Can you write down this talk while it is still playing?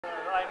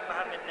I'm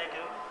Mohammed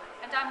Negu.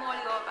 And I'm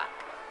Molly Orbach.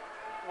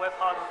 We're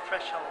part of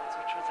Thresholds,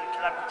 which was a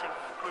collaborative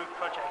group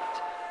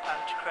project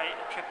to create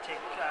a triptych,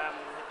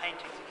 the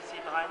paintings you can see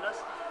behind us,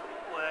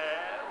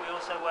 where we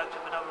also worked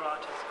with another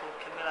artist called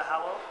Camilla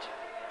Howard,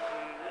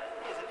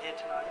 who isn't here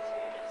tonight.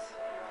 Yes.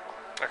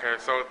 Okay,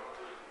 so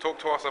talk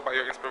to us about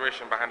your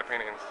inspiration behind the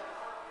paintings.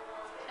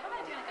 Do you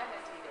want to go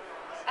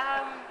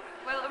ahead?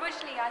 Well,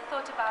 originally I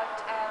thought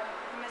about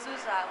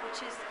mezuzah,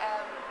 which is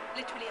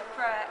literally a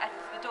prayer at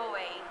the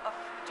doorway of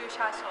Jewish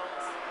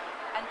households,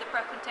 and the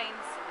prayer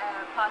contains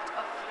part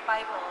of the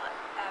Bible,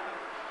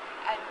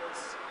 and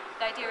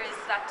the idea is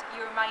that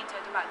you're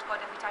reminded about God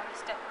every time you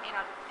step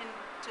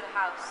into a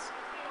house.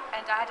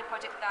 And I had a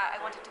project that I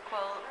wanted to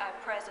call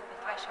Prayers at the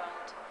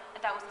Threshold,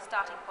 and that was the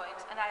starting point.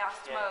 And I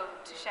asked Mo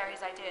to share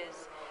his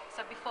ideas.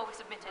 So before we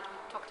submitted, we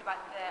talked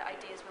about the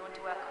ideas we want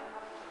to work on.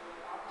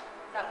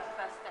 That was the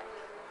first step.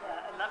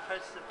 Yeah, and that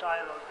process of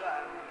dialogue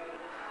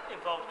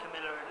involved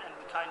Camilla, and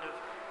we kind of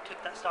took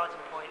that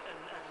starting point and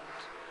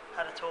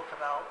had a talk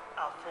about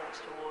our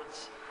thoughts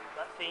towards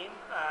that theme.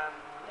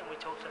 And we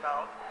talked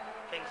about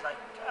things like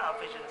our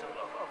visions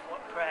of what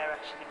prayer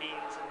actually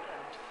means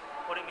and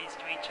what it means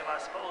to each of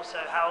us, but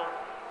also how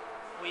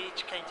we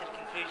each came to the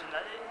conclusion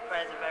that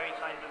prayer is a very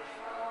kind of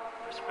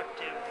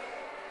prescriptive,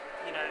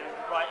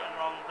 right and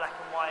wrong, black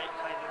and white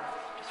kind of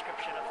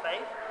description of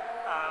faith.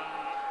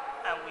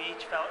 And we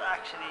each felt that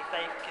actually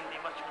faith can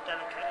be much more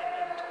delicate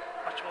and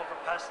much more of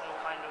a personal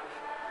kind of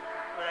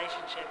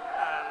relationship.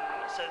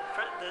 So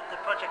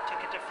the project took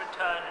a different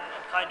turn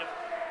and kind of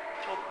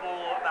talked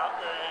more about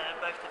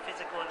both the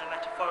physical and the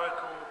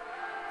metaphorical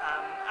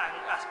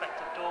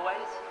aspect of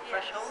doorways,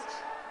 thresholds.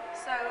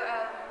 So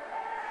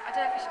I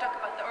don't know if we should talk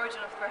about the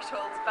origin of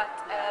thresholds, but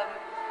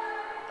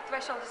a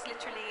threshold is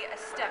literally a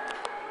step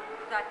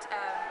that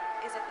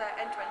is at the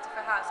entrance of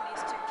a house and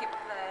used to keep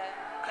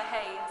the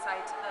hay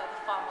inside the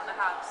farm or the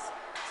house.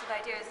 So the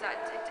idea is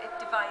that it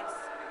divides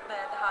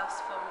the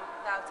house from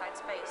the outside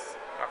space.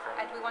 Okay.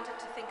 And we wanted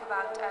to think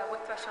about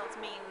what thresholds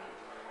mean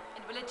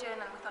in religion,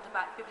 and we thought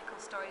about biblical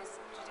stories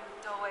to do with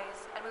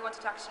doorways, and we wanted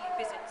to actually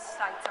visit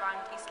sites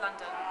around East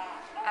London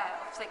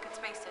of sacred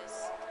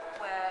spaces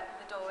where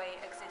the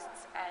doorway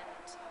exists and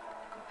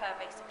compare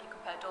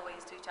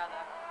doorways to each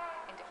other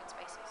in different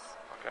spaces.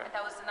 Okay. And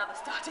that was another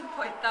starting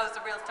point. That was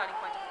the real starting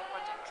point of the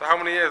project. So how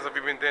many years have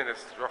you been doing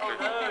this, roughly?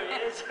 Oh,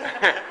 it is.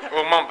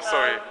 Or months,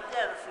 sorry.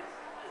 Yeah,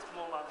 it's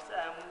more months.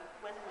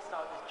 When did we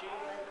start this? June,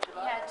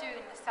 July? Yeah,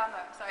 June, the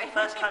summer, sorry. The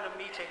first kind of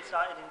meeting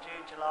started in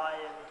June, July,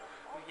 and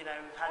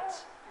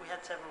we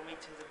had several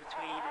meetings in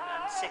between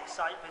and 6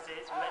 site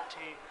visits. We went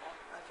to,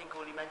 I think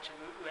Ollie mentioned,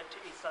 we went to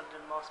East London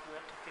Mosque, we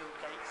went to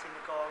Fieldgate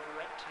Synagogue, we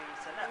went to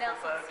St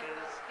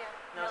Ethelburgers,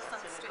 Nelson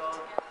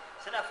Synagogue,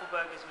 St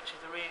Ethelburgers, which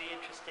is a really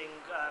interesting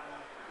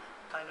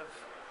kind of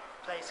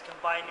place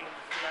combining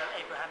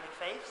Abrahamic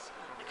faiths.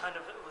 It kind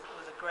of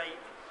was a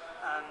great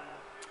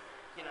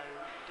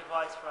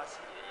device for us.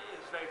 It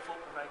was very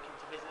thought-provoking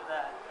to visit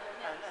there,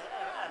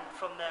 and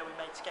from there we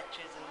made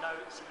sketches and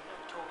notes and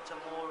talked to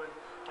more and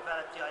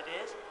developed the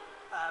ideas.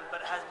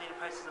 But it has been a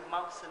process of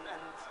months, and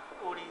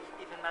already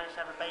even managed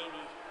to have a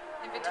baby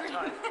in between.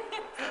 That time.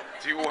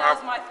 Do you all that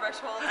have? was my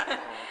threshold. I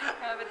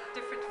have a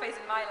different phase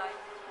in my life.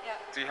 Yeah.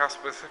 Do you have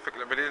specific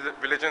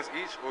religions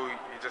each, or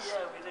you just?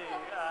 Yeah, we do.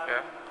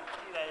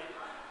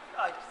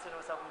 I consider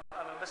myself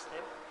I'm a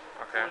Muslim.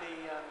 Okay.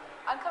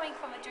 I'm coming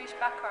from a Jewish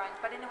background,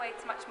 but in a way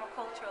it's much more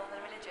cultural than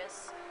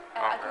religious.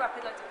 I grew up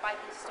with lots of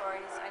Bible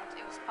stories, and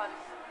it was part of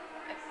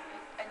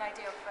an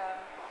idea of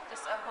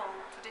just a whole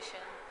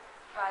tradition,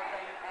 rather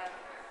than.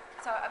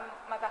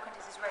 My background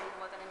is Israeli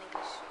more than an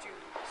English Jew.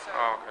 So.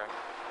 Okay.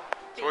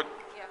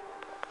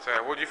 So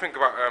what do you think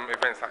about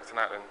events like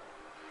tonight then?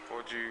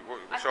 What's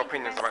your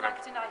opinions about them? I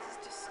think events like tonight is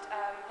just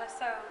they're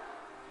so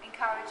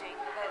encouraging.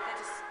 They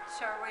just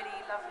show a really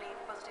lovely,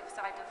 positive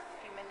side of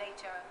human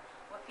nature,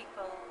 where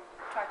people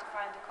try to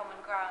find a common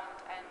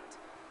ground and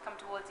come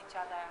towards each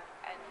other.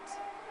 And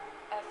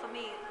for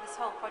me, this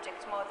whole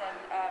project, more than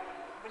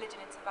religion,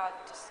 it's about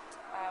just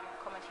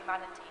common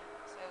humanity.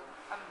 So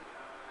I'm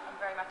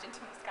very much into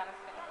this kind of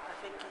thing. I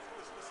think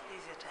it's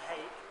easier to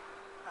hate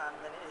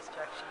than it is to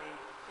actually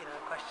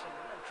question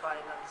and try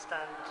and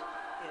understand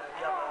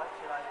the other, if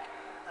you like.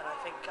 And I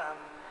think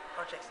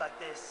projects like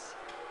this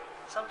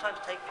sometimes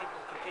take people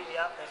completely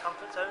out of their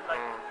comfort zone.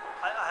 Like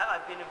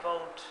I've been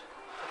involved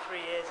for 3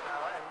 years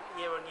now, and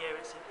year on year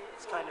it's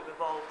kind of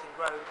evolved and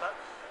grown. But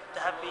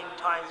there have been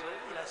times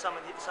where some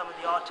of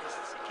the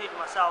artists, including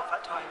myself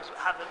at times,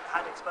 haven't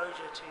had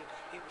exposure to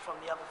people from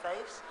the other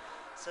faiths.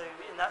 So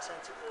in that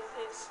sense,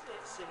 it's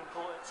an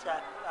important step.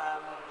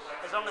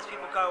 As long as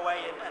people go away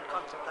and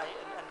contemplate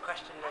and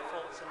question their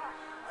thoughts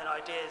and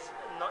ideas,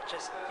 not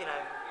just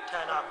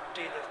turn up,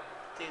 do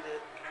the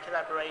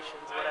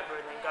collaborations or whatever,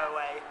 and then go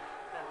away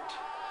and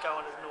go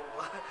on as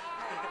normal.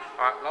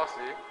 Alright,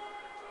 lastly,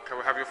 can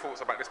we have your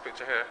thoughts about this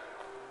picture here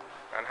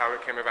and how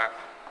it came about?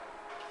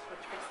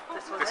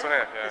 This one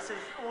here, yeah. This is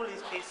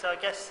Ollie's piece, so I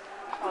guess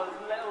I'll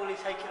let Ollie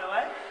take it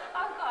away.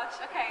 Oh gosh,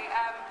 okay.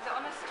 The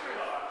honest truth.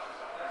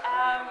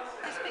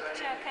 This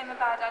picture came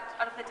about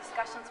out of the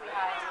discussions we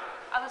had.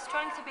 I was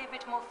trying to be a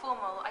bit more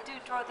formal. I do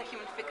draw the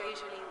human figure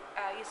usually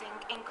using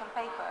ink on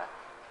paper,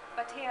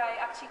 but here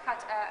I actually cut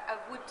a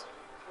wood.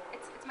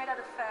 It's made out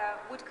of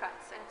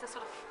woodcuts, and it's a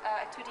sort of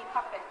a 2D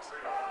puppet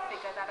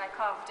figure that I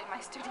carved in my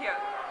studio.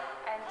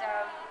 And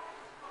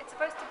it's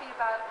supposed to be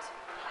about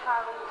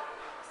how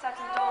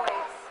certain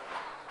doorways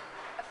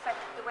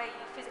affect the way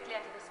you physically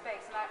enter the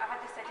space. And I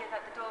had this idea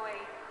that the doorway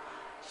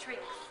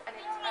shrinks, and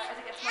as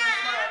it gets more and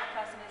smaller, the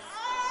person is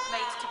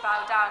made to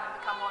bow down and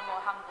become more and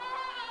more humble.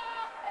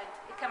 And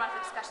it came out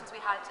of the discussions we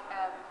had,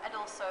 and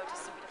also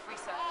just a bit of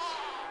research.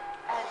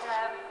 And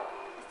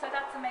so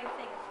that's the main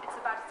thing. It's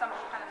about somebody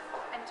kind of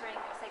entering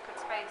a sacred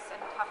space and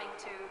having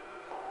to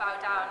bow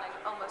down and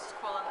almost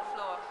crawl on the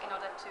floor in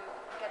order to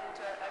get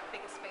into a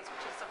bigger space,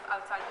 which is sort of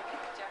outside the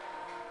picture.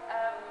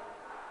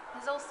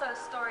 There's also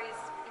stories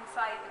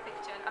inside the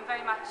picture, and I'm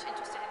very much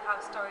interested in how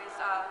stories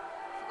are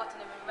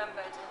forgotten and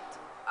remembered and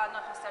are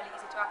not necessarily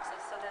easy to access.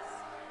 So there's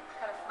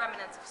kind of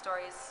remnants of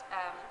stories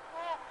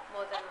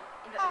more than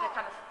in the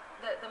kind of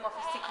the more of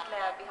a secret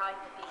layer behind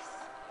the piece.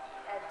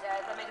 And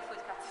they're made of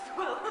woodcuts as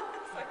well.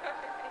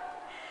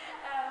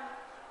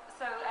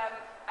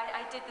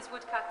 I did these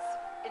woodcuts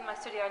in my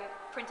studio and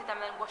printed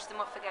them and washed them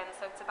off again.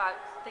 So it's about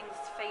things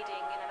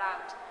fading in and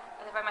out.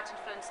 And they're very much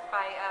influenced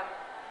by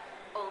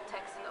old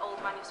texts and old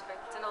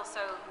manuscripts, and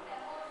also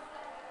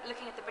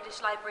looking at the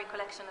British Library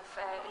collection of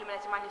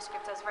illuminated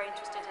manuscripts. I was very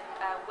interested in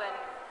when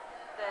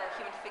the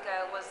human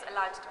figure was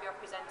allowed to be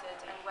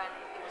represented and when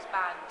it was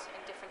banned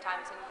in different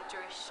times in the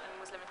Jewish and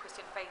Muslim and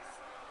Christian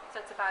faiths. So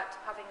it's about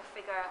having a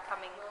figure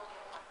coming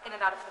in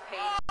and out of the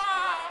page,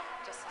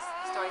 just as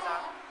the stories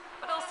are.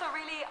 But also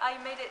really, I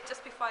made it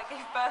just before I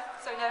gave birth,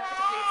 so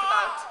inevitably it's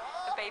about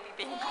a baby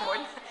being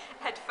born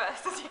head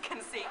first, as you can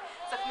see.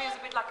 So for me it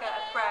was a bit like a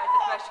prayer at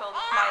the threshold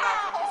of my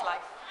life and his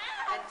life.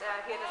 And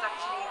here there's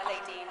actually a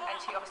lady, and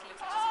she obviously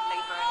looks like she's in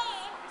labour and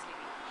is obviously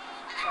me.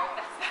 So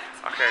that's that.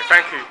 Okay,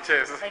 thank you.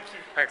 Cheers. Thank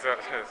you. Thanks a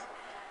lot. Cheers.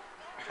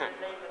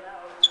 Labour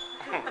now.